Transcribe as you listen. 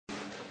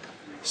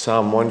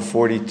Psalm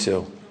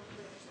 142.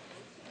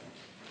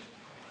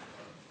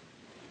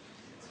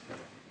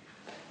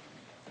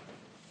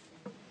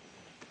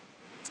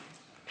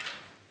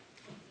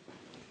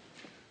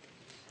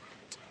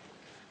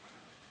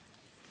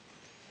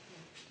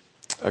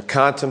 A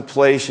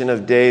contemplation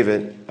of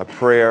David, a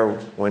prayer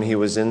when he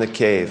was in the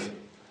cave.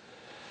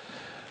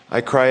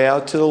 I cry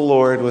out to the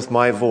Lord with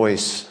my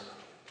voice.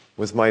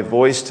 With my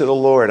voice to the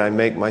Lord, I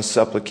make my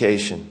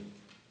supplication.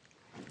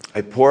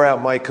 I pour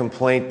out my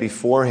complaint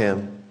before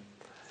him.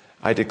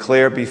 I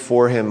declare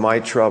before him my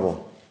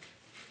trouble.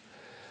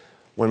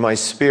 When my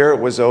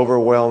spirit was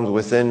overwhelmed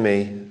within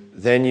me,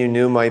 then you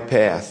knew my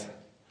path.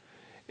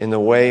 In the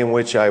way in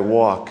which I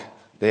walk,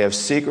 they have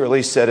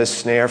secretly set a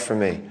snare for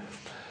me.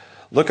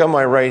 Look on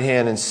my right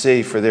hand and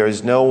see, for there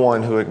is no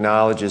one who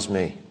acknowledges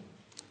me.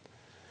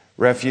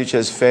 Refuge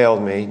has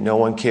failed me. No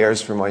one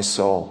cares for my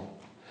soul.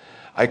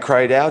 I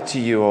cried out to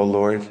you, O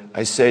Lord.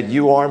 I said,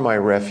 you are my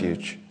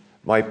refuge,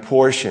 my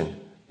portion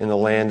in the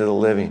land of the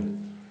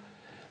living.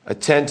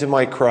 Attend to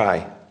my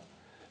cry,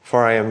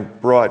 for I am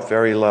brought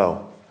very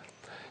low.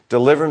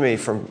 Deliver me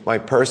from my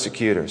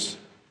persecutors,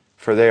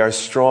 for they are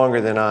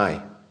stronger than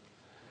I.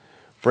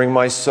 Bring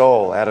my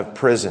soul out of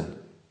prison,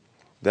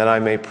 that I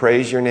may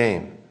praise your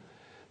name.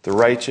 The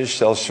righteous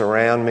shall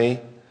surround me,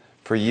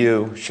 for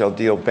you shall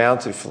deal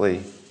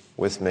bountifully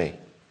with me.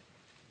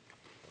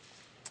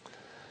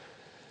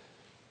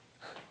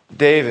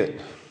 David,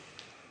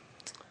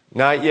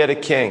 not yet a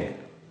king,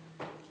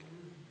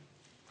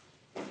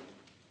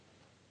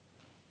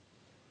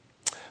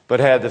 but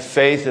had the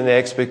faith and the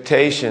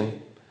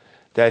expectation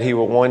that he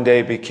will one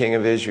day be king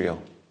of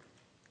Israel.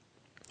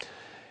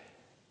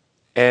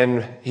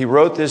 And he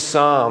wrote this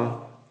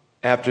psalm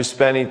after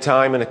spending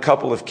time in a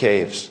couple of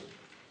caves,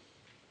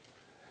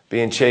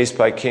 being chased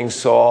by King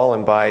Saul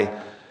and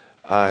by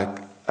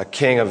a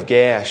king of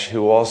Gash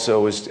who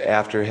also was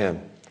after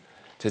him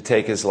to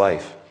take his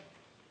life.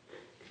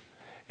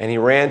 And he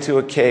ran to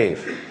a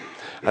cave.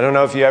 I don't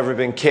know if you've ever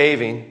been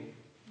caving,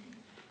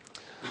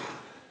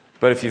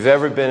 but if you've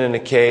ever been in a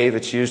cave,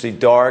 it's usually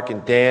dark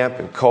and damp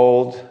and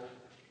cold.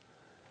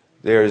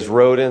 There's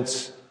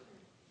rodents,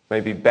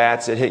 maybe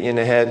bats that hit you in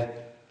the head,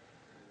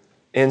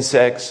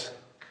 insects.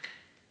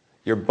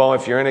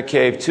 If you're in a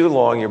cave too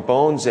long, your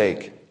bones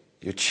ache.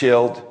 You're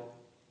chilled.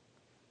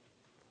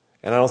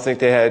 And I don't think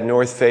they had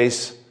North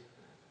Face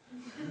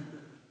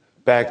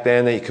back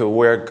then that you could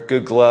wear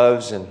good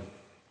gloves and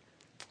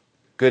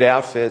good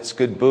outfits,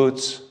 good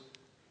boots.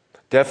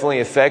 Definitely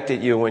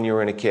affected you when you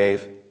were in a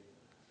cave.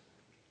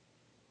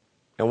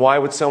 And why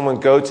would someone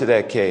go to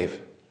that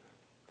cave?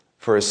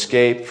 For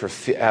escape,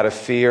 out of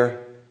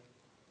fear,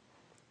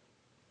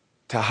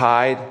 to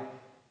hide.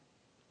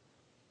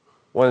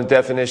 One of the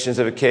definitions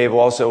of a cave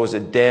also was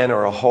a den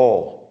or a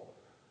hole.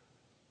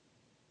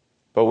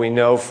 But we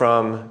know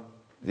from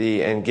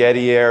the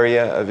En-Gedi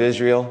area of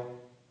Israel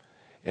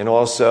and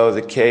also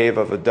the cave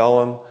of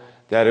Adullam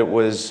that it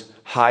was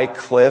high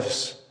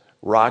cliffs,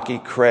 rocky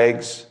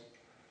crags,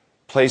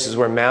 places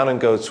where mountain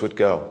goats would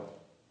go.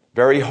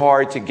 Very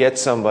hard to get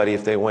somebody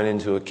if they went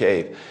into a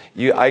cave.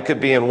 I could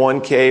be in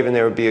one cave and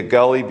there would be a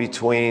gully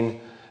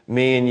between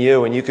me and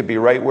you could be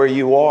right where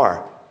you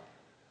are.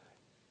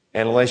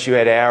 And unless you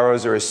had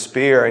arrows or a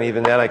spear, and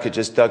even then I could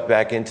just duck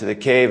back into the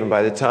cave, and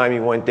by the time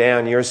you went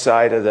down your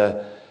side of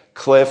the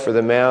cliff or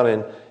the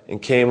mountain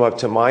and came up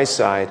to my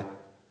side,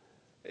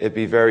 it'd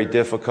be very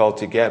difficult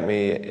to get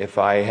me if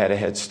I had a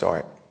head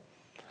start.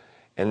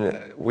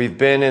 And we've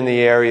been in the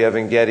area of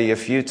En-Gedi a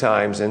few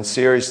times, and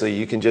seriously,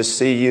 you can just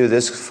see you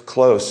this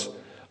close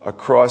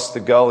across the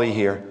gully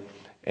here,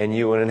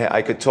 and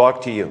I could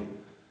talk to you.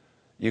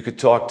 You could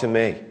talk to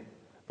me.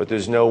 But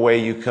there's no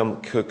way you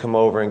could come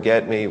over and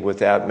get me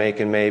without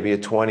making maybe a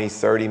 20,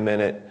 30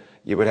 minute.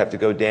 You would have to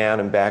go down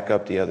and back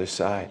up the other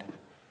side.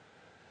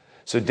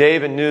 So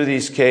David knew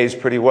these caves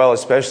pretty well,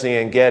 especially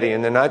En-Gedi.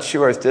 And they're not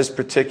sure if this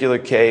particular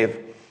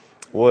cave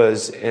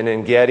was in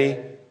En-Gedi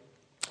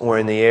or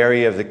in the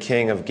area of the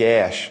king of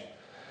Gash.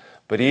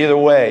 But either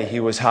way, he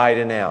was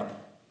hiding out.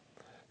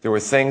 There were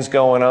things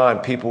going on.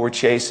 People were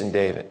chasing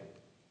David.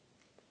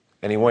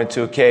 And he went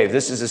to a cave.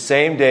 This is the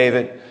same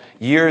David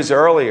years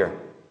earlier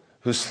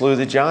who slew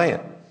the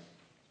giant.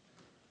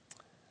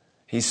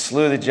 He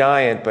slew the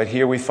giant, but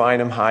here we find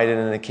him hiding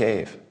in a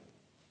cave.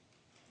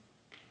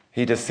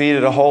 He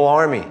defeated a whole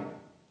army,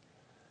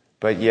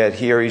 but yet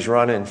here he's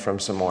running from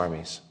some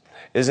armies.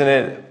 Isn't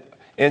it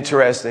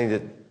interesting,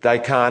 the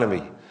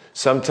dichotomy?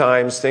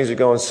 Sometimes things are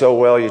going so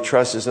well, your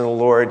trust is in the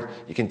Lord,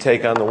 you can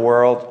take on the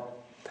world.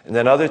 And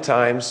then other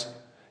times,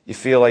 you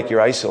feel like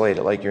you're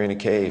isolated, like you're in a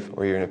cave,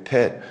 or you're in a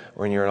pit,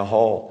 or you're in a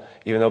hole.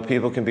 Even though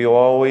people can be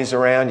always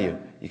around you,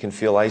 you can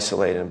feel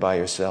isolated and by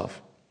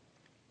yourself.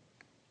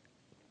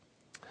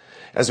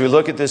 As we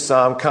look at this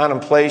psalm,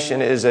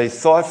 contemplation is a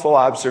thoughtful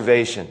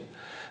observation.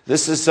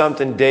 This is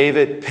something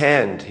David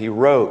penned, he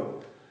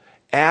wrote,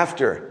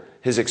 after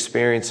his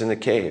experience in the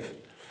cave.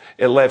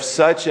 It left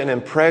such an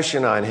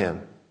impression on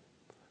him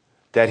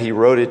that he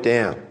wrote it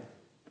down.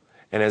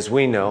 And as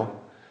we know,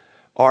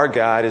 Our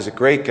God is a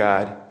great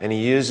God, and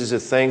He uses the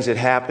things that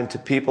happened to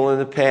people in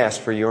the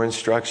past for your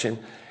instruction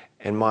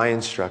and my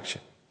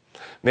instruction.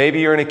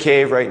 Maybe you're in a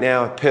cave right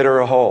now, a pit or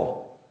a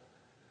hole.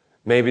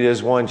 Maybe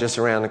there's one just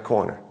around the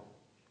corner.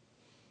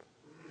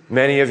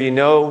 Many of you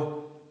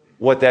know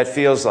what that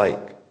feels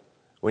like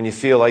when you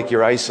feel like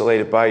you're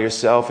isolated by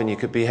yourself and you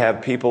could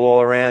have people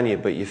all around you,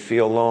 but you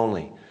feel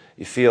lonely.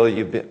 You feel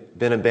you've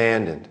been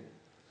abandoned.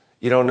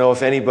 You don't know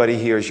if anybody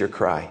hears your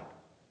cry.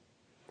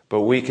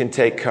 But we can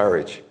take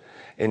courage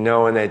in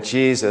knowing that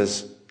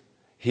Jesus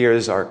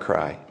hears our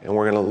cry. And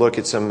we're going to look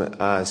at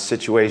some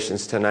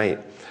situations tonight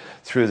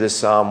through this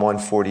Psalm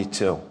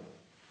 142.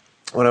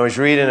 When I was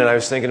reading it, I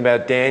was thinking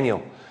about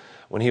Daniel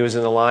when he was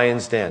in the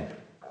lion's den.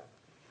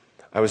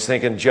 I was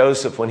thinking of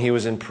Joseph when he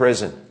was in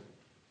prison.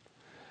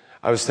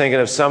 I was thinking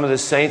of some of the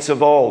saints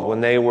of old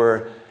when they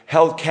were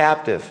held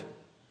captive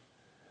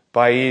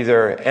by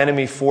either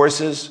enemy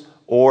forces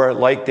or,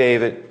 like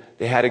David,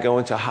 they had to go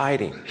into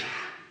hiding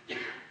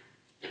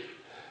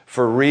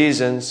for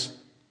reasons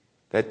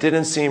that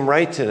didn't seem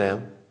right to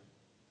them,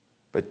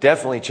 but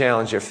definitely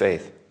challenged their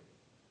faith.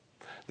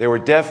 They were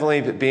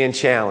definitely being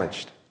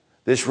challenged.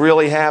 This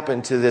really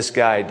happened to this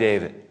guy,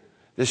 David.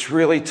 This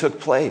really took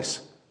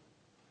place.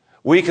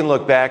 We can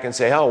look back and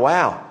say, oh,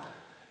 wow,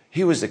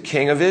 he was the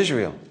king of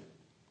Israel.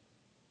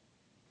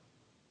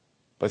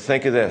 But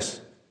think of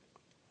this.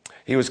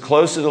 He was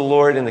closer to the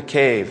Lord in the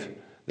cave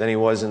than he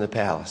was in the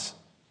palace.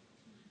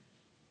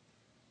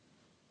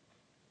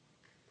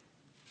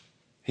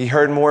 He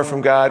heard more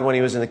from God when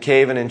he was in the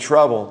cave and in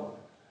trouble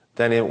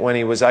than when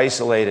he was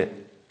isolated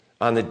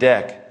on the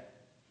deck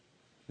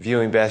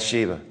viewing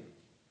Bathsheba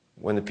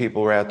when the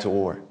people were out to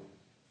war.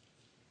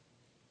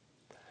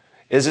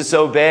 Is it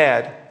so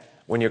bad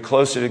when you're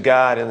closer to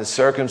God in the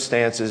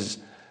circumstances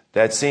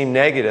that seem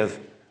negative,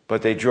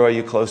 but they draw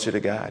you closer to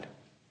God?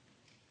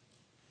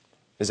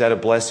 Is that a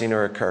blessing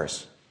or a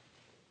curse?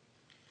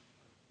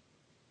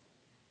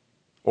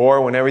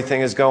 Or when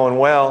everything is going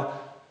well,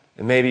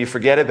 and maybe you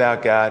forget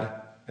about God,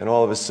 and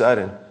all of a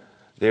sudden,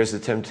 there's the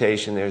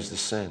temptation, there's the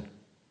sin.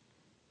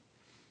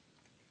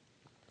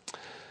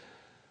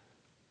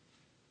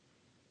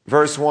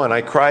 Verse 1,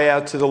 I cry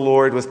out to the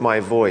Lord with my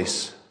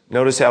voice.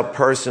 Notice how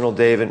personal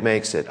David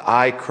makes it.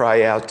 I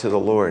cry out to the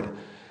Lord.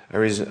 I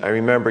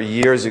remember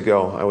years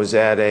ago, I was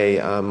at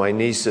my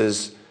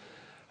niece's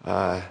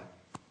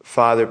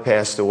father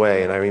passed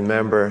away, and I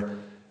remember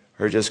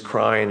her just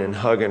crying and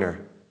hugging her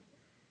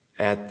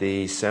at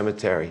the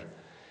cemetery.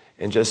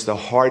 And just a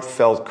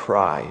heartfelt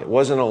cry. It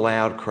wasn't a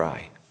loud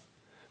cry,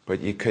 but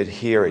you could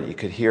hear it. You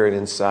could hear it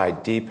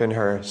inside, deep in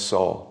her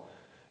soul.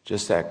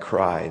 Just that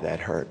cry,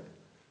 that hurt.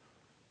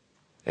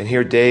 And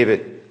here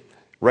David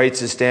writes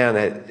this down,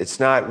 that it's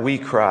not we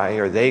cry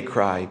or they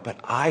cry, but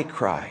I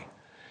cry.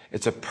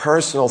 It's a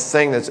personal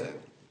thing that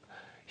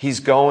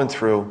he's going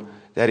through,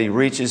 that he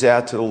reaches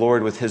out to the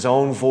Lord with his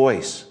own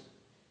voice.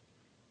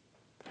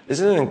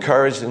 Isn't it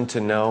encouraging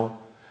to know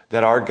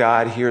that our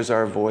God hears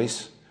our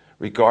voice,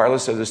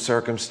 regardless of the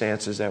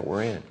circumstances that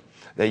we're in?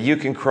 That you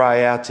can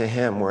cry out to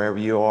him wherever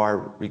you are,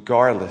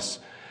 regardless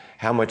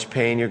how much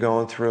pain you're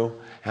going through,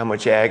 how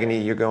much agony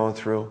you're going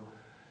through,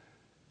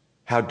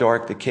 how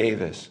dark the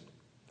cave is.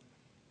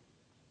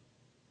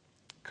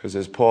 Because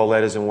as Paul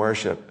led us in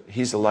worship,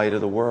 he's the light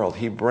of the world.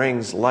 He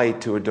brings light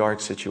to a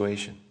dark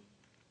situation.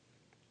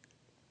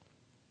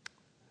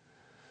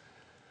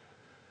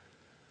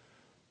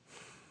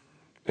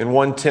 In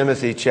 1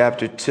 Timothy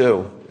chapter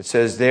 2, it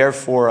says,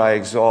 therefore I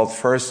exalt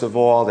first of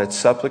all that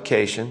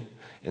supplication,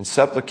 and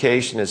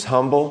supplication is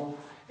humble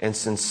and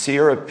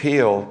sincere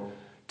appeal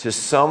to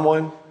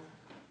someone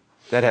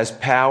that has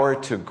power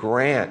to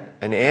grant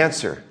an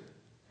answer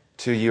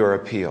to your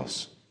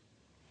appeals.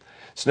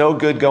 It's no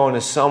good going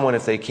to someone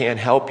if they can't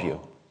help you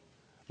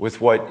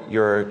with what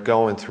you're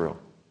going through.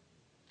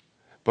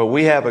 But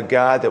we have a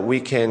God that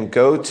we can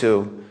go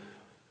to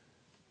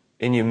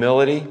in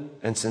humility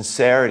and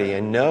sincerity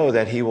and know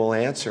that he will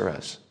answer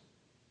us.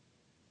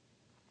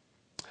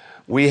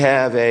 We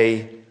have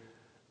a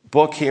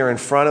book here in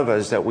front of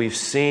us that we've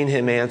seen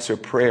him answer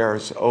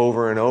prayers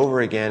over and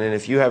over again. And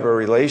if you have a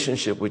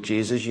relationship with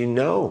Jesus, you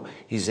know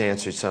he's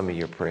answered some of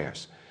your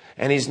prayers.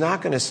 And he's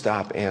not going to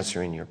stop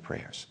answering your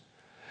prayers.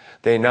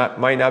 They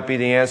might not be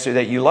the answer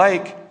that you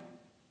like,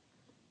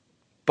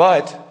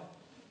 but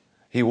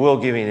he will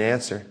give you an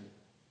answer.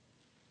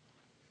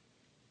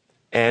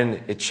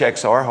 And it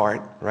checks our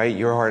heart, right?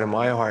 Your heart and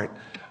my heart.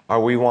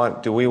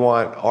 Do we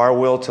want our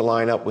will to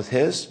line up with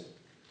his?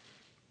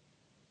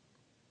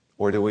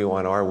 Or do we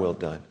want our will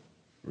done,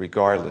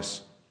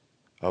 regardless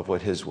of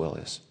what his will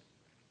is?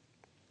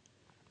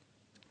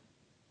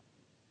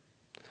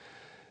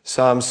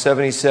 Psalm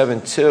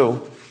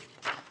 77:2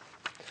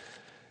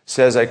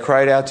 says, I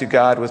cried out to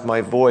God with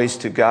my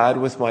voice,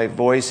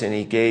 and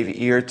he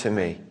gave ear to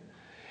me.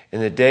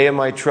 In the day of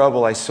my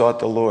trouble I sought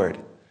the Lord.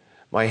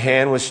 My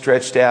hand was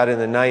stretched out in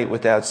the night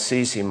without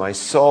ceasing. My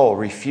soul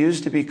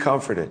refused to be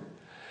comforted.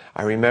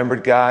 I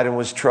remembered God and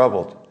was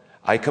troubled.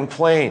 I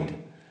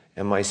complained,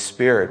 and my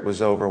spirit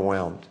was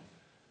overwhelmed.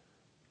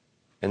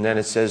 And then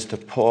it says to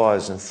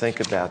pause and think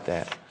about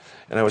that.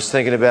 And I was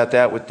thinking about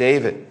that with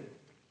David.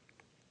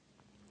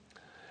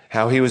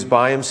 How he was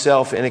by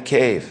himself in a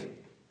cave,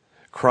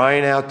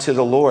 crying out to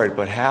the Lord,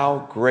 but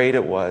how great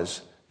it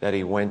was that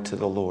he went to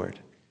the Lord.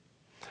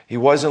 He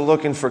wasn't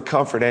looking for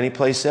comfort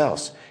anyplace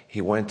else. He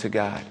went to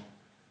God.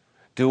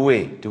 Do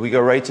we? Do we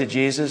go right to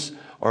Jesus?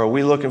 Or are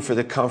we looking for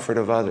the comfort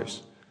of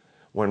others?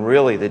 When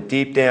really the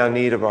deep down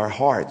need of our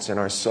hearts and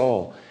our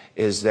soul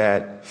is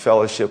that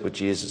fellowship with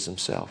Jesus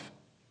himself.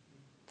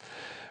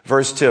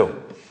 Verse 2,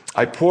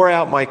 I pour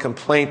out my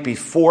complaint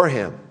before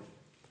him.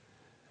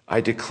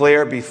 I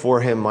declare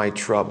before him my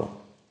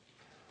trouble.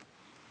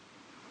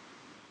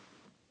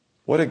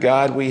 What a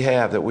God we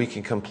have that we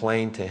can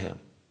complain to him.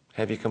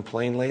 Have you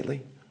complained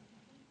lately?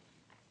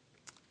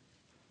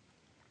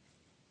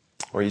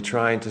 Or are you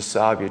trying to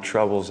solve your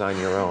troubles on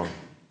your own?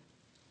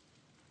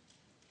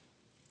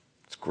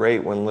 It's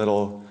great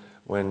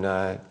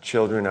when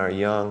children are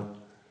young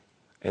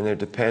and they're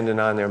dependent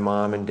on their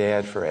mom and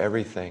dad for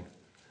everything.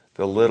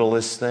 The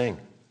littlest thing.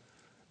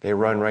 They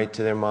run right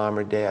to their mom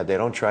or dad. They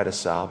don't try to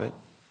solve it.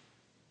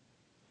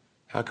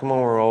 How come when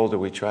we're older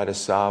we try to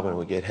solve it and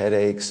we get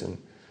headaches and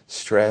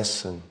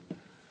stress and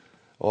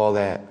all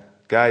that?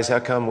 Guys, how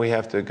come we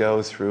have to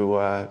go through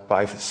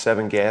buy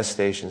 7 gas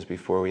stations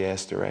before we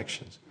ask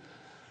directions?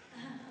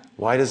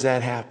 Why does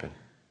that happen?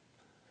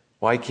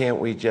 Why can't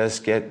we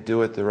just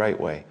do it the right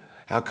way?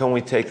 How come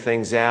we take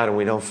things out and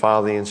we don't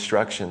follow the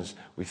instructions?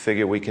 We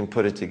figure we can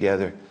put it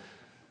together.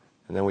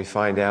 And then we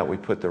find out we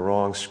put the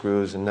wrong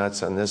screws and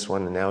nuts on this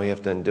one, and now we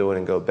have to undo it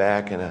and go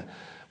back, and a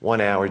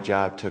 1-hour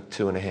job took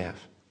 2.5.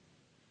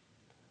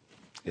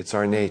 It's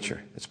our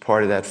nature. It's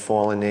part of that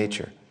fallen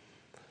nature.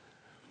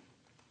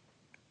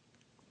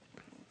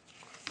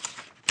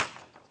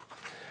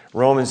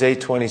 Romans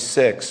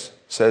 8:26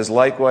 says,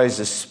 likewise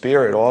the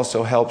Spirit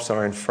also helps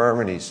our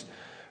infirmities,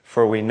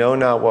 for we know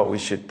not what we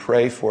should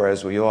pray for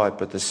as we ought,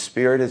 but the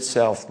Spirit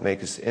itself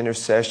makes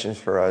intercession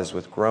for us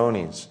with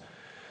groanings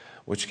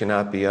which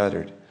cannot be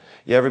uttered.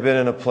 You ever been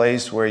in a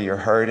place where you're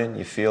hurting,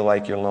 you feel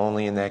like you're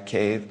lonely in that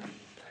cave,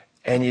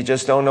 and you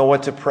just don't know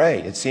what to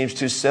pray? It seems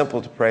too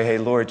simple to pray, hey,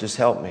 Lord, just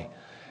help me.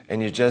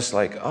 And you're just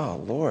like,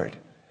 oh, Lord.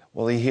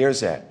 Well, he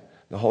hears that.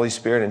 The Holy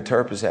Spirit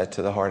interprets that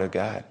to the heart of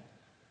God.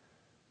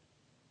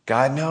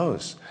 God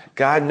knows.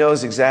 God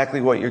knows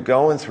exactly what you're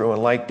going through.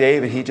 And like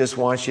David, he just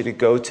wants you to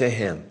go to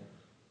him.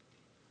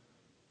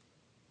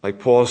 Like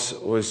Paul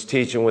was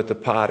teaching with the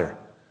potter,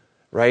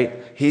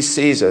 right? He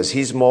sees us.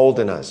 He's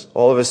molding us.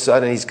 All of a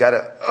sudden, he's got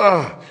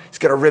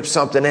to rip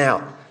something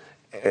out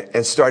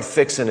and start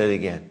fixing it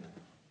again.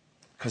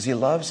 Because he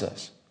loves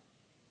us.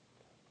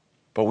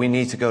 But we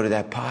need to go to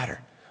that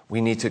potter.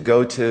 We need to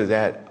go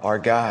to our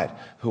God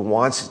who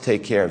wants to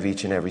take care of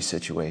each and every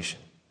situation.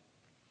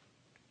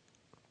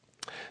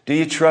 Do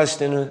you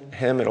trust in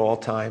him at all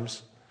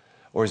times?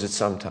 Or is it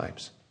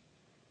sometimes?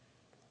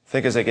 I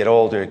think as I get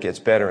older, it gets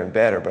better and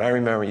better. But I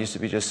remember it used to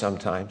be just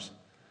sometimes,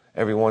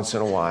 every once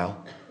in a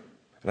while.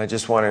 And I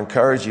just want to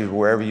encourage you,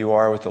 wherever you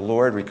are with the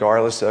Lord,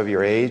 regardless of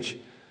your age,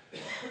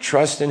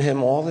 trust in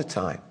him all the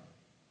time.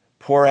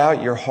 Pour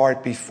out your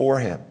heart before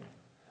him.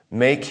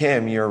 Make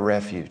him your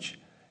refuge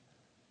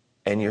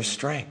and your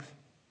strength.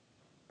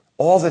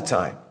 All the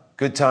time.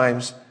 Good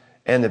times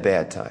and the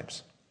bad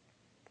times.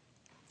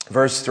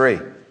 Verse 3.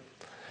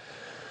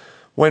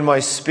 When my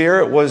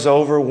spirit was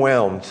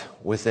overwhelmed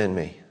within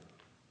me,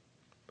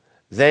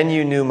 then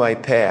you knew my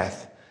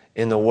path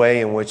in the way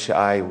in which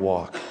I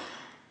walk.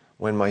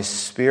 When my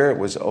spirit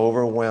was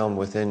overwhelmed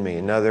within me.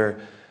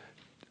 Another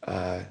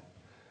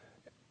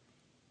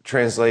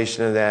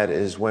translation of that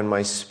is when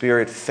my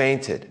spirit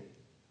fainted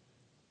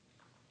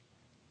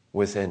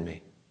within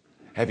me.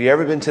 Have you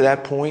ever been to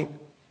that point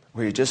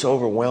where you're just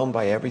overwhelmed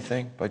by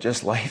everything, by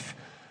just life,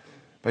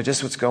 by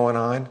just what's going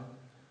on?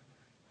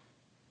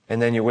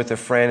 And then you're with a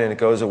friend and it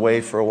goes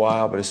away for a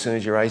while, but as soon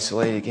as you're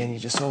isolated again, you're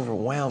just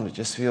overwhelmed. It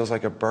just feels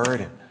like a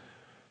burden.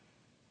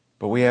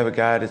 But we have a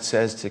God that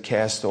says to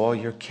cast all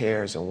your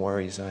cares and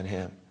worries on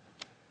him.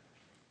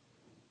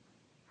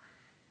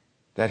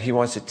 That he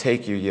wants to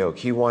take your yoke.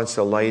 He wants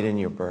to lighten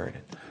your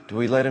burden. Do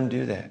we let him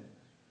do that?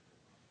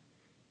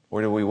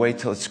 Or do we wait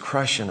till it's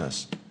crushing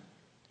us?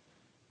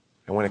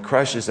 And when it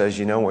crushes us,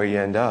 you know where you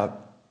end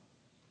up.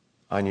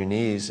 On your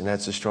knees, and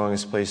that's the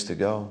strongest place to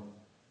go.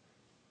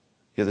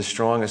 You're the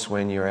strongest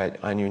when you're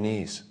on your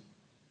knees.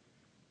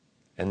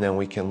 And then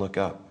we can look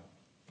up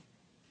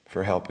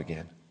for help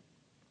again.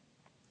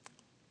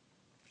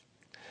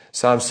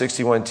 Psalm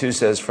 61:2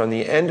 says, from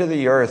the end of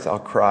the earth I'll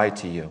cry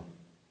to you.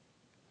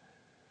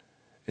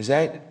 Is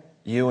that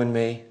you and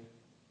me?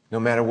 No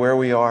matter where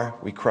we are,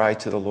 we cry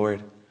to the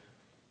Lord.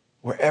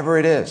 Wherever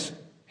it is,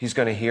 he's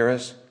going to hear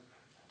us.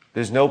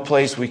 There's no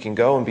place we can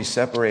go and be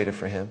separated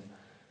from him.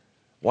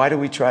 Why do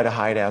we try to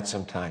hide out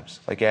sometimes?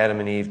 Like Adam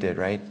and Eve did,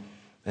 right?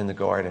 In the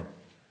garden.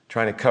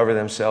 Trying to cover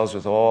themselves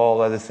with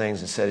all other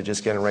things instead of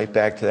just getting right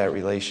back to that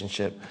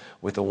relationship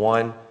with the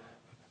one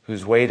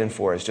who's waiting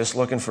for us, just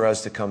looking for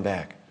us to come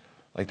back.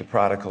 Like the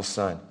prodigal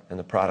son and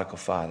the prodigal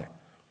father.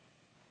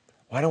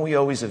 Why don't we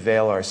always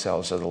avail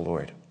ourselves of the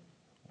Lord?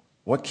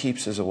 What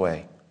keeps us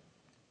away?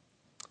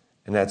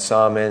 And that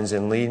psalm ends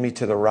in, lead me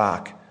to the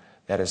rock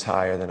that is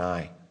higher than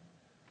I.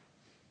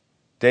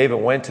 David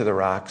went to the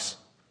rocks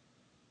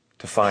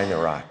to find the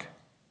rock.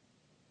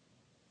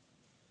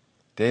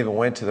 David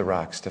went to the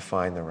rocks to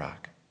find the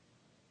rock.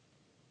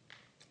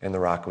 And the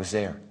rock was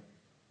there.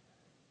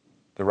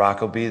 The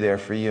rock will be there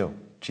for you.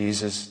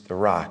 Jesus, the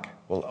rock,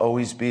 will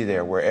always be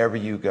there wherever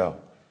you go.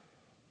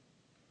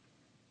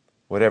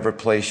 Whatever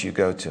place you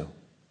go to.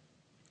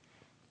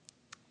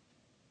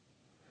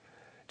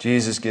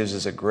 Jesus gives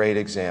us a great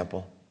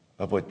example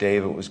of what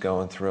David was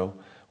going through,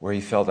 where he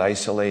felt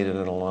isolated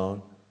and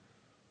alone.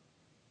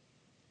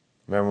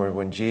 Remember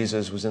when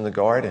Jesus was in the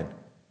garden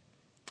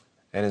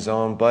and his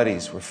own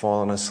buddies were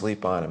falling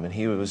asleep on him and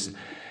he was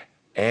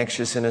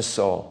anxious in his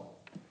soul.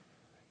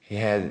 He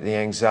had the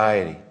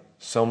anxiety,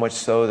 so much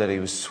so that he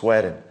was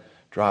sweating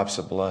drops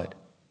of blood.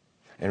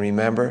 And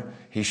remember,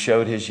 he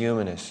showed his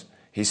humanness.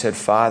 He said,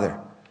 Father,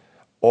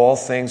 all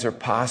things are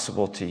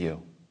possible to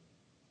you.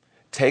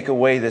 Take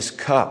away this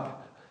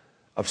cup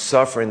of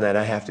suffering that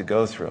I have to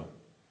go through.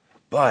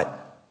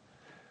 But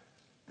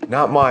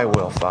not my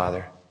will,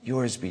 Father.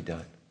 Yours be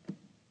done.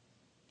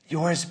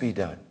 Yours be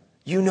done.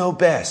 You know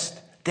best.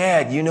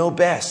 Dad, you know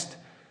best.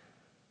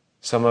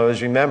 Some of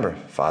us remember,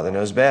 Father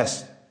knows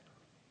best.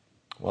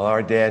 Well,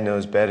 our dad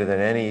knows better than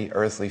any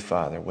earthly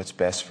father what's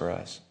best for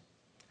us.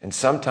 And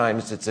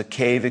sometimes it's the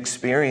cave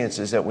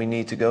experiences that we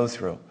need to go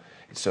through.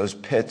 It's those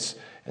pits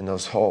and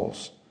those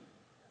holes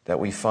that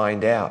we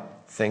find out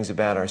things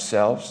about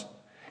ourselves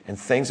and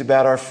things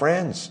about our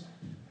friends,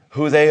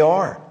 who they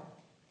are.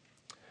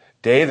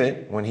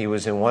 David, when he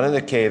was in one of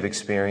the cave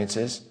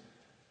experiences,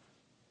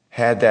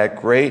 had that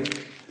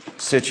great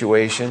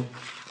situation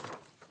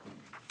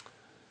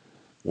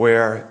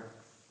where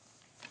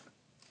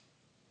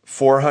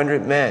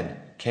 400 men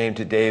came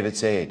to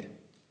David's aid.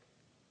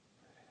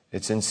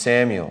 It's in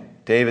Samuel.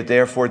 David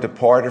therefore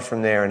departed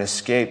from there and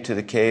escaped to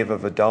the cave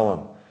of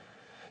Adullam.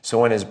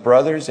 So when his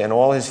brothers and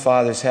all his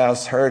father's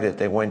house heard it,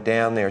 they went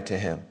down there to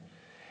him.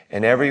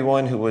 And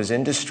everyone who was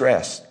in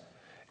distress,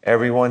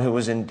 everyone who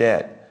was in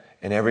debt,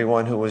 and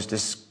everyone who was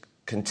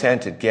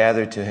discontented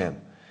gathered to him.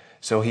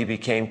 So he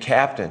became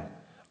captain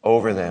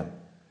over them.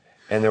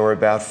 And there were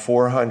about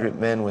 400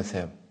 men with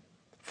him.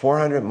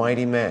 400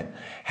 mighty men.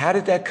 How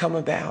did that come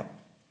about?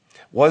 It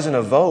wasn't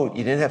a vote.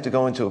 You didn't have to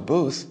go into a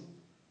booth.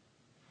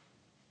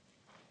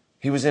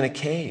 He was in a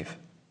cave.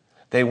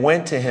 They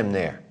went to him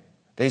there.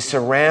 They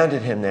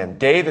surrounded him then.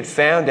 David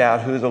found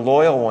out who the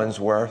loyal ones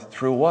were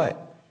through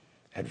what?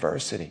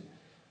 Adversity.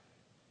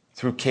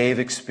 Through cave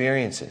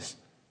experiences.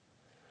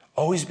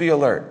 Always be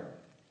alert.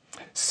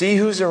 See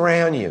who's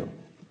around you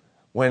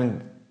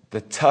when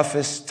the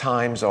toughest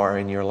times are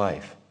in your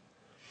life.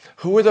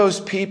 Who are those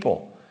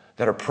people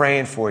that are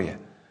praying for you,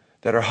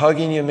 that are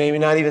hugging you, maybe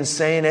not even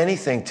saying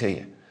anything to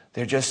you?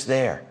 They're just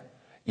there.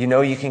 You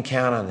know you can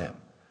count on them.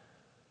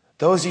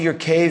 Those are your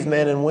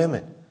cavemen and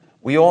women.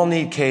 We all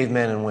need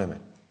cavemen and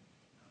women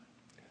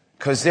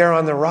because they're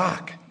on the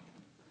rock.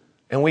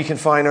 And we can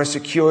find our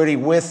security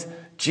with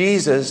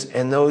Jesus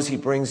and those he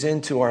brings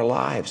into our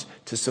lives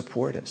to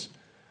support us.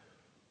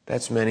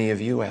 That's many of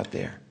you out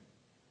there.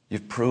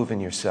 You've proven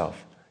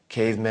yourself,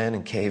 cavemen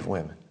and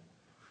cavewomen.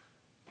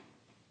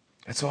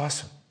 That's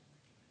awesome.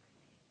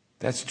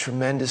 That's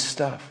tremendous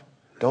stuff.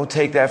 Don't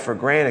take that for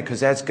granted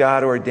because that's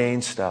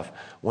God-ordained stuff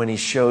when he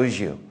shows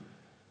you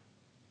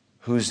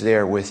who's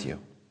there with you.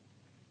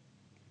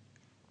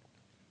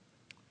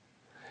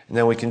 And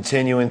then we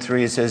continue in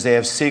 3. It says, they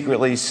have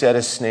secretly set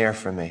a snare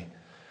for me.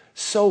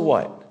 So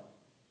what?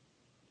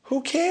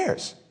 Who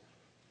cares?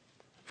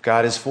 If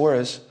God is for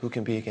us, who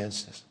can be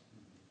against us?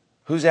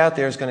 Who's out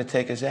there is going to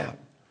take us out?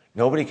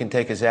 Nobody can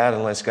take us out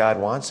unless God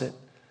wants it.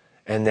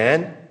 And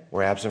then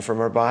we're absent from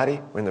our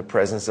body. We're in the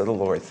presence of the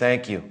Lord.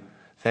 Thank you.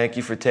 Thank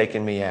you for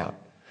taking me out.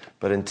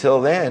 But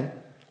until then,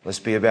 let's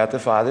be about the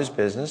Father's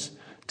business,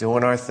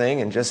 doing our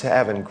thing and just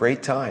having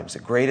great times, a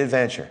great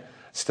adventure.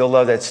 Still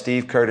love that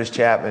Steve Curtis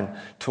Chapman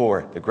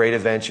tour, the Great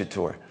Adventure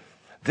Tour.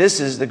 This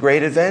is the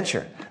great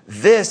adventure.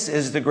 This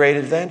is the great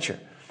adventure.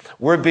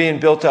 We're being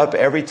built up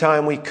every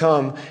time we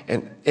come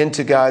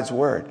into God's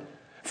Word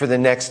for the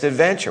next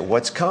adventure.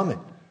 What's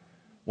coming?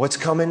 What's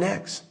coming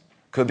next?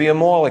 Could be a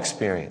mall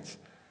experience.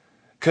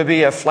 Could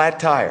be a flat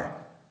tire.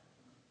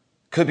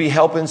 Could be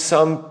helping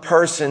some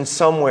person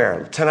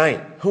somewhere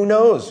tonight. Who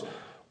knows?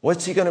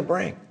 What's he going to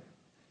bring?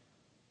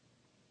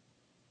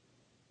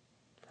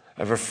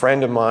 I have a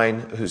friend of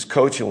mine who's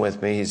coaching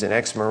with me. He's an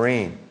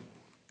ex-Marine.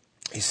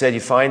 He said you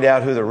find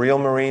out who the real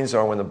Marines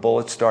are when the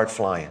bullets start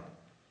flying.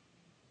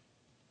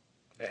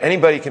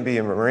 Anybody can be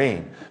a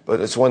Marine, but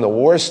it's when the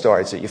war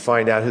starts that you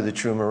find out who the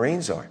true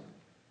Marines are.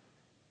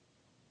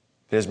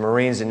 There's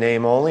Marines in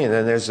name only, and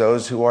then there's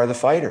those who are the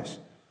fighters.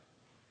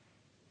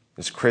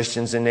 There's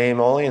Christians in name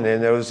only, and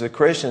then there's the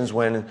Christians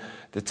when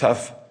the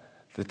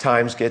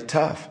times get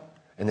tough.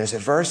 And there's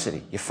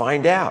adversity. You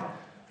find out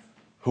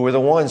who are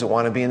the ones that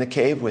want to be in the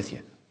cave with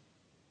you.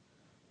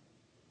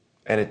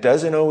 And it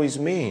doesn't always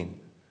mean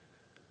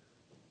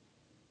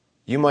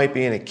you might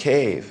be in a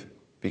cave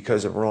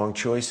because of wrong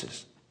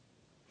choices.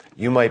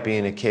 You might be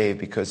in a cave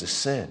because of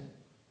sin.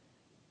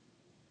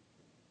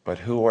 But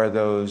who are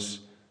those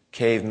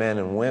cavemen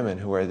and women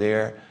who are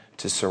there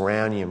to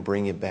surround you and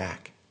bring you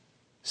back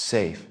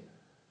safe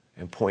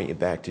and point you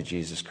back to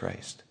Jesus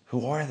Christ?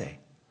 Who are they?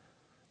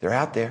 They're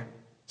out there.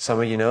 Some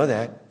of you know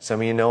that.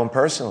 Some of you know them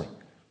personally.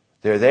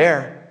 They're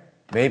there.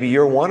 Maybe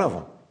you're one of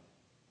them.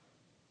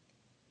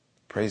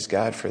 Praise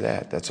God for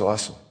that. That's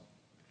awesome.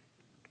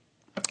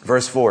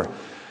 Verse 4.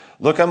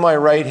 Look on my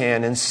right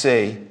hand and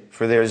see,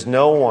 for there is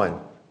no one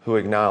who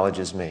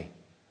acknowledges me.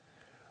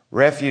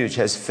 Refuge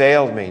has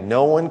failed me.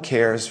 No one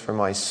cares for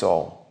my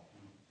soul.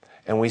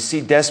 And we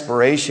see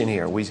desperation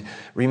here.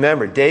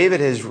 Remember, David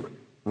is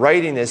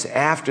writing this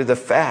after the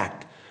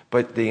fact,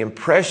 but the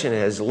impression it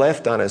has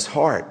left on his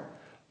heart.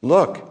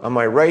 Look on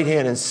my right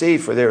hand and see,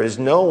 for there is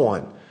no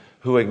one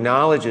who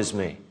acknowledges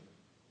me.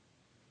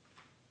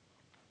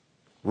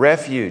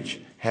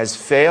 Refuge has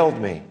failed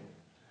me.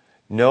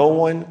 No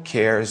one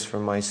cares for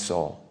my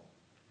soul.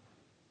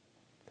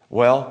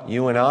 Well,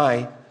 you and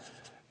I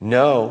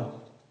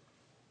know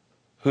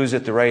who's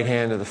at the right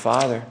hand of the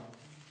Father,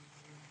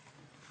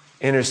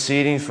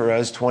 interceding for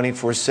us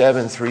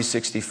 24/7,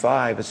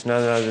 365. It's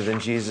none other than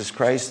Jesus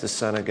Christ, the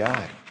Son of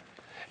God.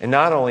 And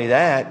not only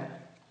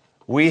that,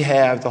 we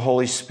have the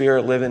Holy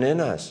Spirit living in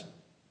us.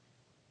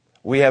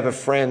 We have a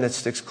friend that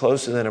sticks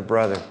closer than a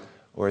brother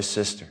or a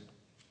sister.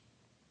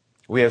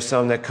 We have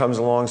someone that comes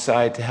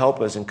alongside to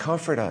help us and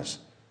comfort us.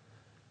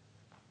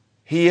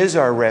 He is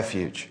our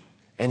refuge,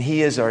 and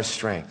He is our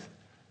strength.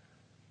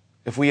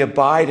 If we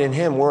abide in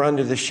Him, we're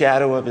under the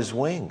shadow of His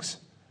wings.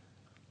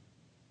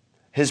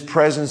 His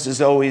presence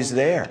is always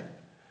there.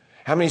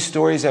 How many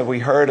stories have we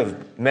heard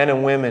of men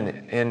and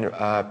women in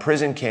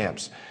prison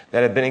camps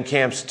that have been in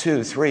camps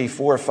 2, 3,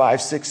 4,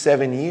 5, 6,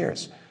 7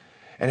 years,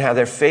 and how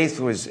their faith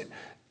was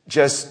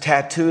just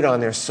tattooed on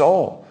their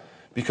soul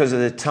because of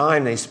the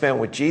time they spent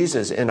with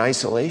Jesus in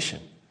isolation?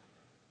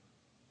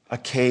 A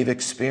cave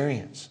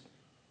experience.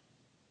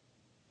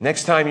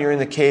 Next time you're in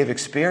the cave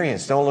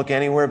experience, don't look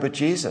anywhere but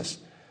Jesus.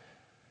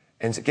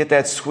 And get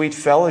that sweet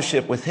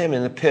fellowship with Him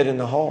in the pit and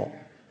the hole.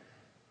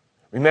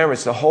 Remember,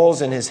 it's the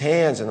holes in His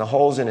hands and the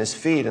holes in His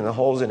feet and the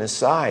holes in His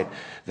side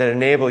that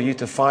enable you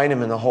to find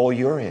Him in the hole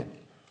you're in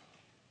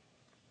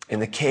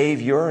the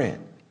cave you're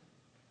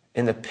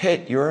in the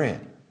pit you're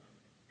in.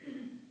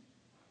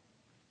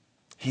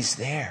 He's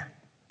there.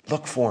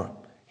 Look for Him.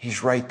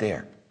 He's right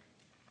there.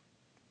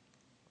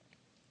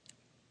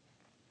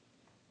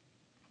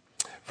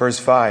 Verse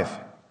 5.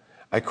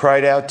 I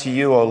cried out to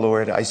you, O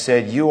Lord. I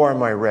said, you are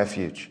my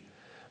refuge,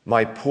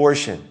 my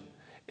portion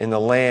in the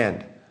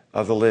land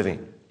of the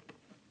living.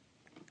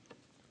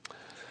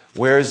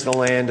 Where is the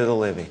land of the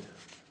living?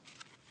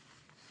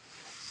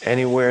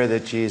 Anywhere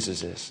that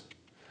Jesus is.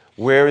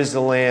 Where is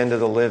the land of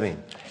the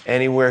living?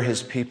 Anywhere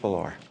His people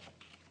are.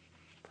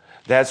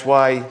 That's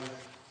why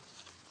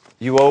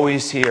you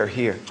always hear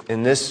here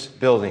in this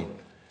building,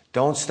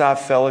 don't stop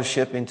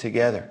fellowshipping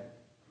together.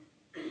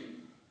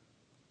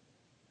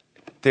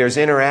 There's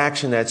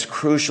interaction that's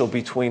crucial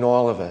between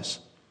all of us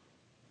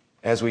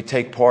as we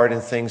take part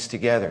in things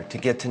together to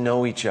get to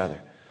know each other.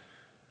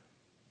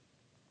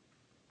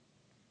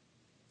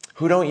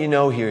 Who don't you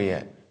know here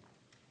yet?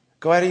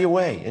 Go out of your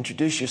way.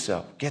 Introduce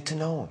yourself. Get to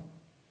know them.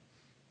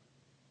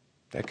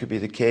 That could be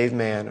the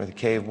caveman or the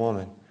cave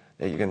woman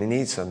that you're going to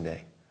need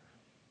someday.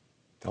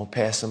 Don't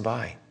pass them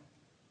by.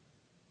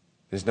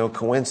 There's no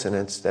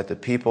coincidence that the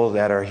people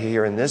that are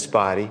here in this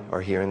body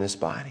are here in this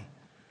body.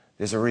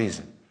 There's a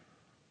reason.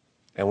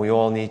 And we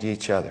all need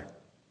each other.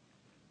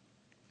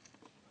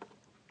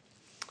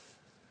 I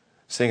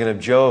was thinking of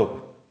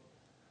Job.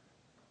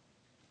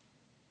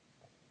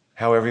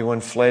 How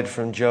everyone fled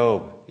from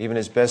Job. Even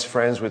his best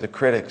friends were the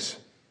critics.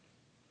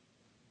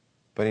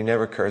 But he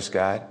never cursed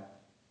God.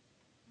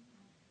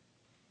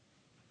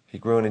 He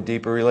grew in a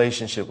deeper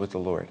relationship with the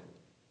Lord.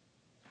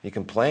 He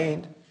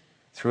complained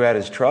throughout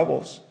his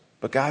troubles,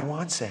 but God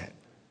wants that.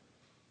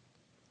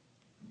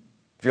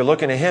 If you're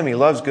looking at Him, He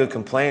loves good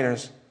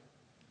complainers.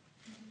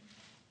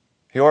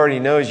 He already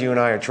knows you and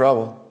I are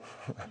trouble.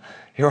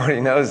 He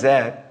already knows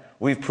that.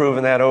 We've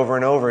proven that over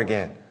and over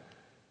again.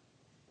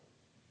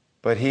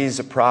 But He's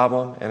a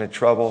problem and a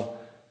trouble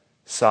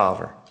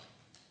solver.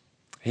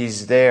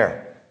 He's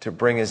there to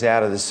bring us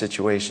out of the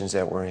situations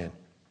that we're in.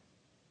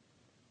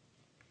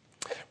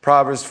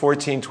 Proverbs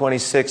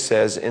 14:26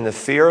 says, in the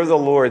fear of the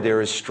Lord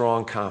there is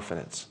strong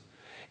confidence.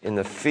 In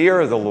the fear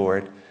of the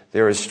Lord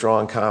there is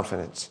strong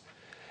confidence.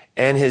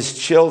 And His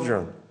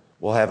children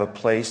will have a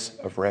place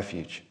of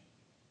refuge.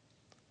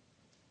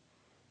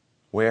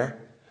 Where?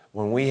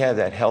 When we have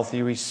that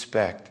healthy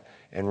respect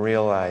and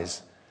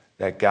realize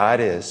that God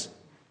is.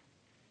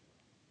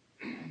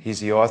 He's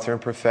the author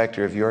and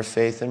perfecter of your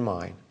faith and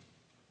mine.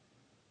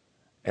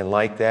 And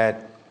like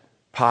that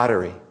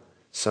pottery,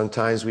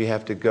 sometimes we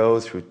have to go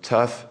through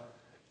tough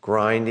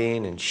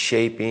grinding and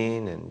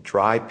shaping and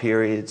dry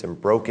periods and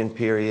broken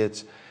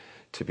periods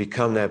to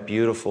become that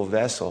beautiful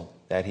vessel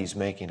that He's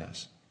making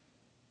us.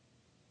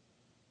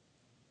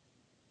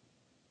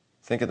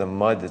 Think of the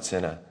mud that's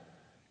in a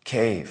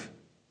cave.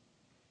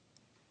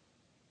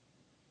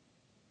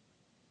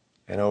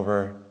 And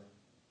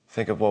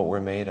think of what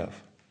we're made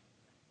of.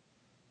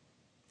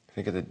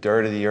 Think of the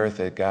dirt of the earth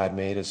that God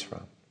made us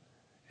from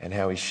and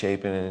how he's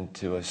shaping it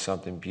into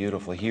something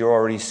beautiful. He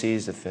already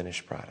sees the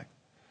finished product.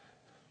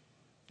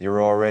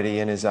 You're already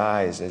in his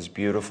eyes as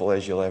beautiful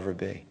as you'll ever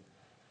be.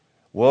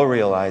 We'll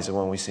realize it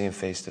when we see him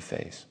face to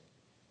face.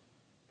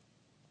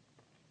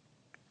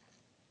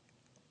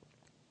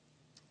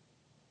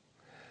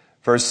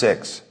 Verse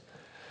 6.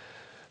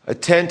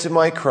 Attend to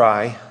my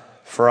cry,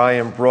 for I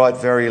am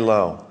brought very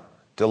low.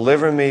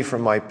 Deliver me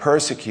from my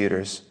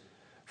persecutors,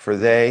 for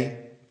they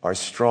are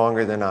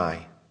stronger than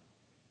I.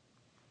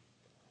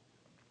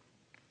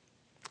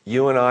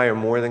 You and I are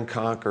more than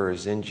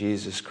conquerors in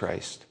Jesus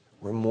Christ.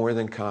 We're more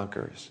than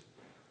conquerors.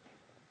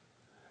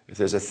 If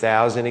there's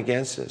 1,000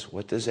 against us,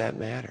 what does that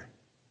matter?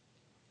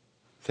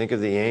 Think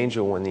of the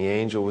angel when the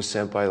angel was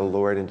sent by the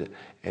Lord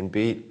and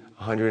beat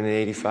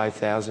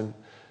 185,000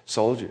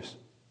 soldiers.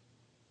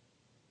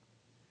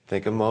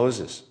 Think of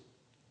Moses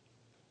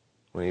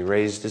when he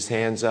raised his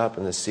hands up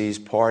and the seas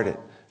parted.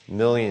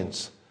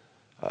 Millions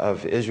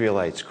of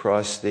Israelites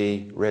crossed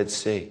the Red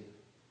Sea,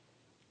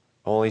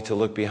 only to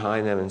look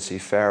behind them and see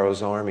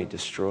Pharaoh's army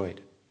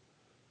destroyed.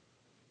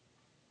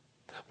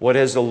 What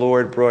has the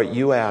Lord brought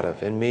you out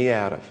of and me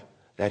out of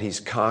that he's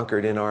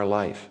conquered in our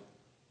life?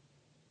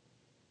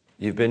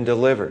 You've been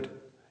delivered.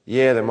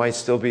 Yeah, there might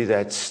still be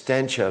that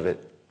stench of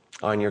it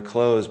on your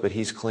clothes, but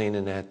he's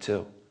cleaning that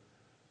too.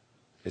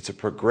 It's a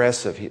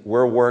progressive.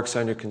 We're works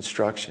under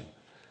construction.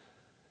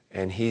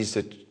 And he's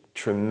a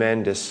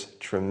tremendous,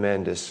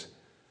 tremendous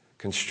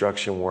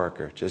construction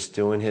worker, just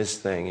doing his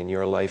thing in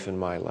your life and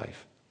my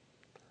life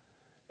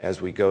as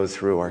we go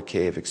through our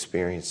cave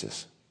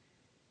experiences.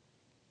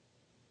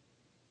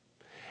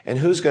 And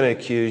who's going to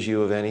accuse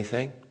you of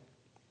anything?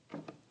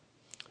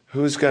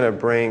 Who's going to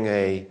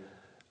bring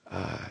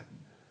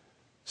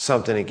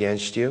something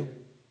against you?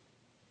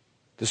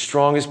 The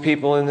strongest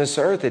people in this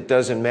earth, it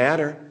doesn't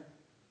matter.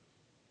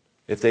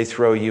 If they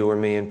throw you or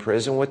me in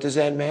prison, what does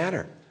that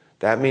matter?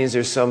 That means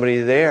there's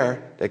somebody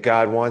there that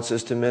God wants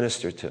us to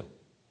minister to.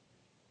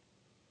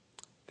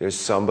 There's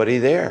somebody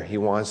there he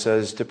wants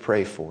us to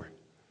pray for,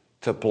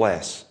 to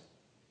bless.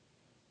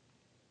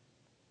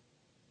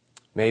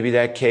 Maybe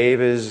that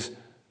cave is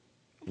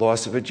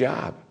loss of a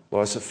job,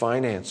 loss of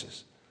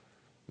finances.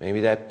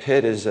 Maybe that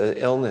pit is an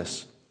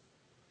illness.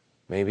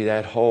 Maybe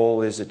that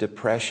hole is a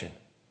depression.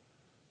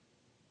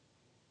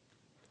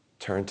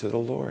 Turn to the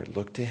Lord.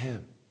 Look to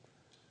him.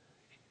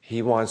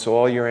 He wants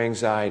all your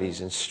anxieties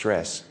and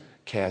stress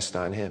cast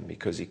on him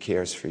because he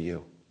cares for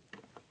you.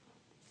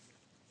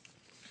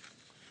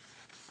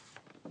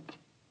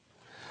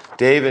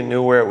 David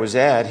knew where it was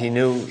at. He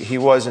knew he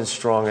wasn't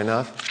strong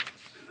enough.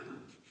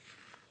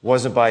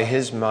 Wasn't by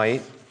his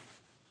might.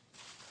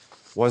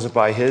 Wasn't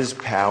by his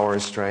power or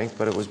strength,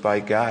 but it was by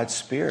God's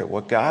Spirit,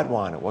 what God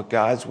wanted, what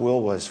God's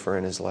will was for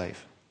in his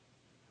life.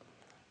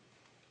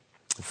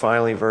 And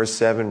finally, verse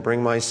 7,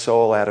 bring my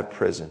soul out of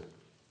prison,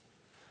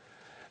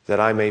 that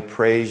I may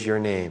praise your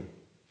name.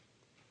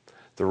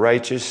 The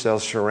righteous shall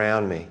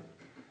surround me,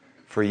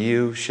 for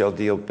you shall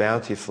deal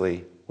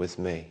bountifully with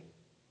me.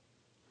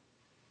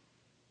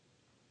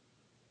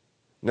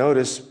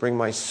 Notice, bring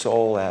my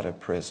soul out of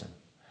prison.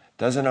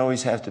 Doesn't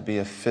always have to be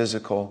a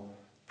physical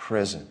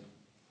prison.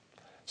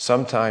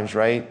 Sometimes,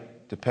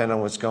 right, depending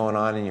on what's going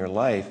on in your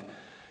life,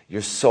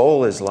 your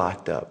soul is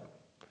locked up.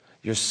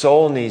 Your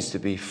soul needs to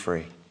be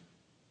free.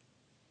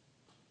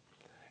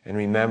 And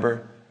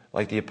remember,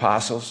 like the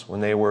apostles,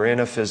 when they were in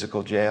a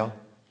physical jail,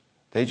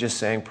 they just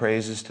sang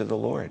praises to the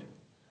Lord.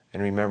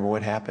 And remember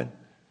what happened?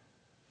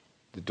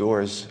 The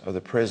doors of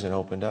the prison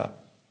opened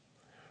up.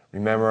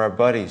 Remember our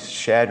buddies,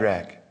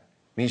 Shadrach,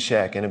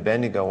 Meshach, and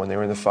Abednego, when they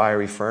were in the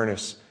fiery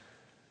furnace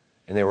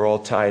and they were all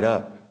tied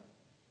up.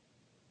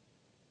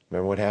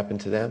 Remember what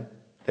happened to them?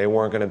 They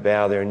weren't going to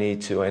bow their knee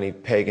to any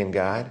pagan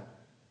god.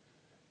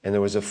 And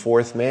there was a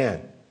fourth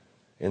man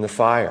in the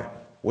fire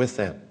with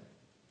them.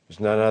 It was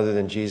none other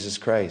than Jesus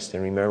Christ.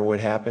 And remember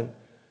what happened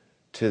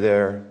to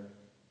their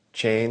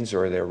chains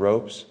or their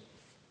ropes?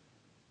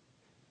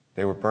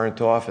 They were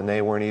burnt off and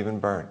they weren't even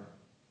burnt.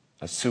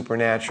 A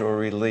supernatural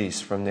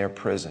release from their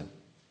prison.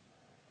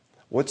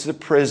 What's the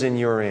prison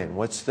you're in?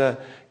 What's the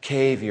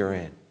cave you're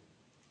in?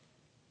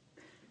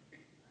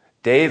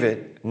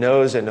 David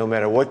knows that no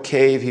matter what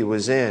cave he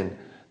was in,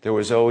 there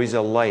was always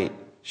a light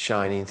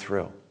shining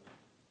through.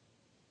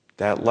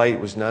 That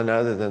light was none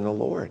other than the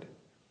Lord.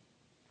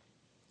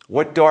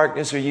 What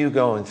darkness are you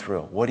going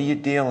through? What are you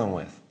dealing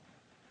with?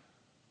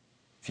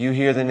 If you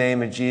hear the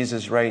name of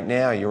Jesus right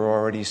now, you're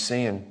already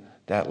seeing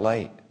that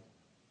light.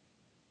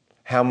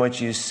 How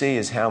much you see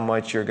is how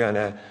much you're going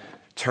to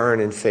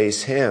turn and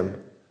face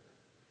him.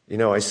 You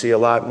know, I see a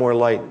lot more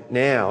light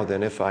now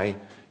than if I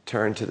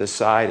turn to the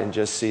side and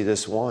just see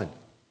this one.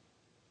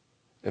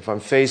 If I'm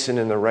facing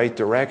in the right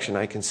direction,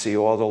 I can see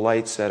all the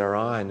lights that are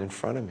on in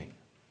front of me.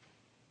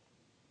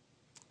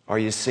 Are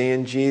you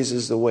seeing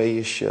Jesus the way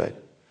you should?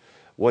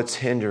 What's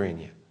hindering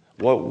you?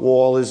 What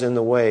wall is in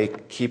the way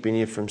keeping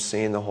you from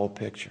seeing the whole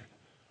picture?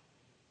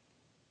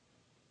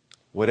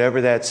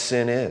 Whatever that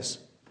sin is,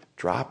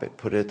 drop it.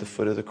 Put it at the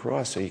foot of the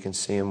cross so you can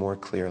see him more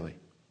clearly.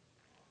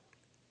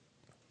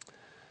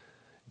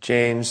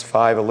 James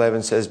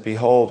 5:11 says,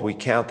 "Behold, we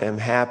count them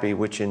happy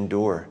which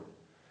endure.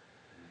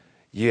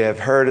 You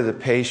have heard of the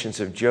patience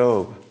of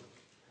Job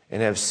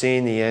and have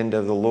seen the end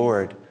of the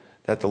Lord,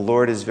 that the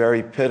Lord is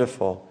very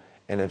pitiful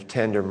and of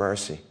tender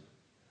mercy."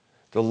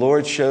 The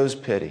Lord shows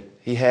pity.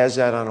 He has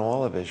that on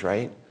all of us,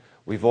 right?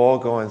 We've all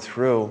gone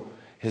through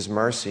his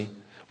mercy.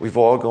 We've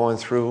all gone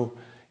through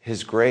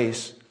his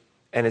grace,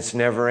 and it's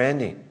never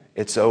ending.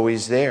 It's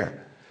always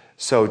there.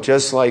 So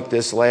just like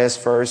this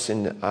last verse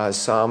in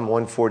Psalm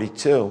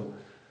 142,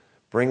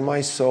 bring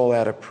my soul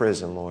out of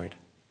prison, Lord,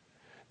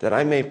 that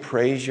I may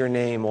praise your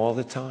name all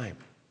the time.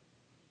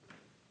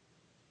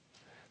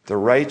 The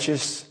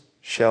righteous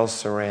shall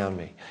surround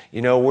me.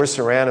 You know, we're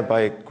surrounded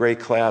by a great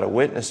cloud of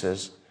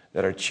witnesses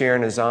that are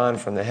cheering us on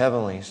from the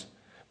heavenlies.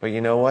 But you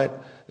know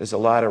what? There's a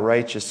lot of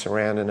righteous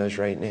surrounding us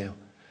right now,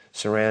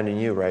 surrounding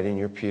you right in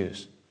your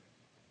pews.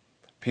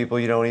 People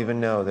you don't even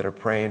know that are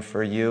praying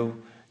for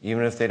you,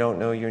 even if they don't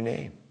know your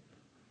name.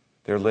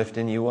 They're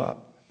lifting you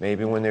up.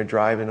 Maybe when they're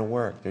driving to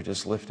work, they're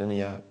just lifting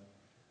you up.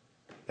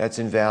 That's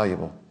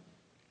invaluable.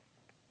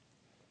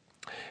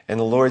 And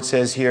the Lord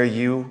says here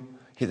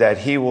that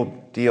he will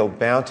deal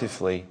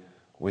bountifully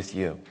with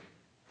you.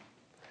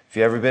 If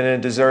you've ever been in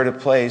a deserted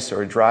place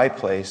or a dry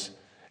place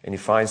and you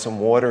find some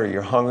water, or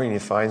you're hungry and you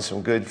find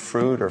some good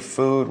fruit or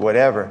food,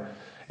 whatever,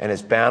 and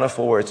it's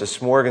bountiful, or it's a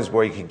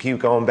smorgasbord, you can keep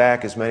going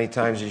back as many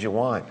times as you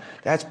want.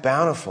 That's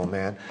bountiful,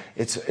 man.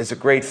 It's a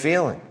great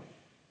feeling.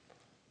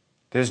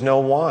 There's no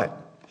want.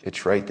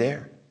 It's right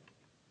there.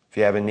 If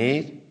you have a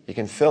need, you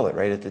can fill it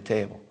right at the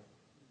table.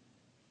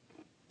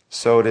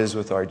 So it is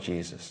with our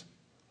Jesus.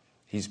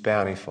 He's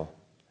bountiful.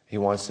 He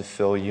wants to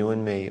fill you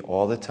and me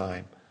all the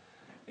time,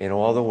 in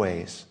all the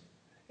ways,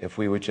 if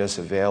we would just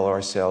avail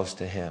ourselves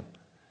to him.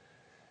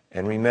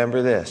 And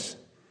remember this,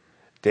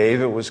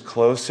 David was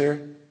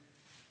closer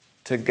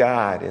to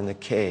God in the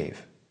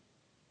cave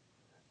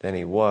than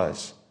he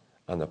was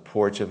on the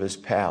porch of his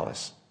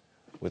palace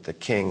with the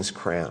king's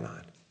crown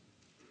on.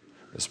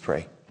 Let's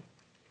pray.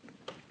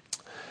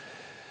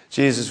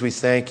 Jesus, we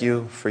thank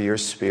you for your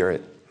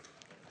Spirit.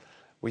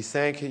 We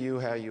thank you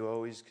how you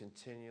always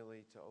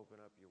continually to open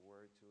up your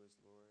word to us,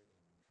 Lord.